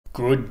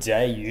Good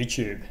day,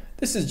 YouTube.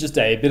 This is just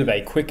a bit of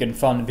a quick and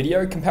fun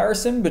video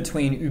comparison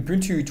between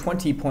Ubuntu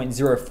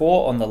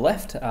 20.04 on the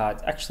left,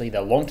 actually the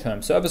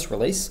long-term service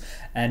release,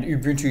 and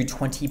Ubuntu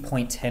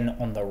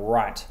 20.10 on the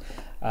right.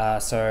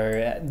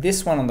 So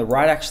this one on the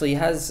right actually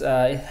has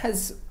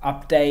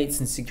updates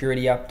and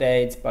security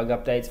updates, bug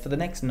updates for the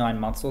next 9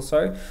 months or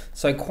so.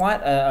 So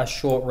quite a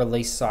short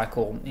release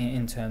cycle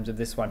in terms of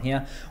this one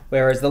here.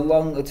 Whereas the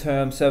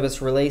longer-term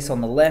service release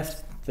on the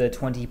left, the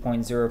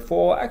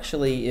 20.04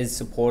 actually is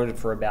supported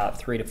for about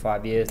 3 to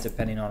 5 years,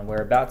 depending on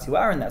whereabouts you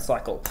are in that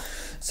cycle.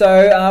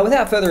 So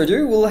without further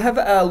ado, we'll have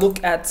a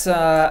look at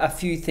a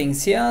few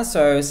things here.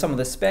 So some of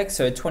the specs,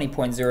 so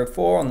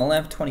 20.04 on the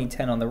left,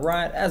 2010 on the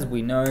right, as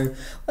we know.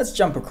 Let's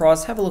jump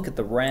across, have a look at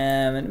the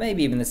RAM and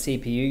maybe even the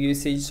CPU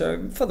usage.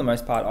 So for the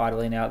most part,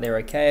 idling out there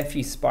okay, a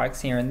few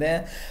spikes here and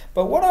there.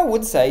 But what I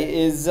would say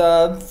is,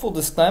 full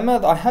disclaimer,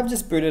 I have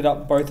just booted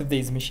up both of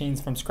these machines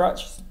from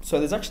scratch, so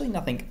there's actually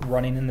nothing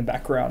running in the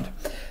background.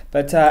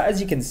 But as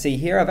you can see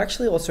here, I've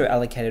actually also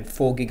allocated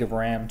 4 gig of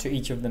RAM to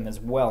each of them as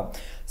well.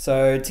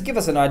 So to give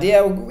us an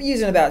idea, we're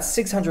using about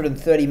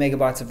 630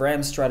 megabytes of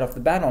RAM straight off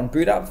the bat on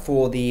boot up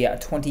for the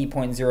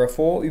 20.04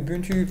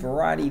 Ubuntu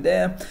variety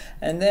there.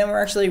 And then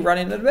we're actually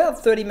running at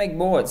about 30 meg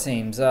more, it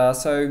seems.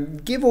 So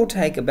give or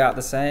take about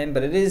the same,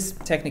 but it is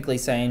technically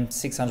saying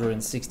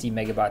 660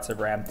 megabytes of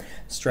RAM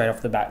straight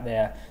off the bat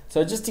there.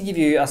 So just to give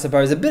you, I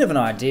suppose, a bit of an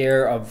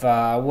idea of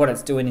what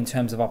it's doing in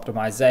terms of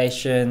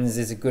optimizations,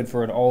 is it good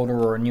for an older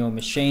or a newer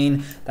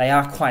machine? They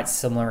are quite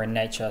similar in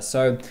nature.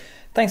 So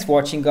thanks for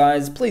watching,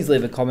 guys. Please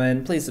leave a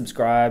comment, please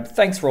subscribe.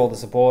 Thanks for all the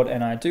support,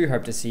 and I do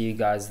hope to see you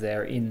guys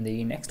there in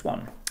the next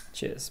one.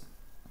 Cheers.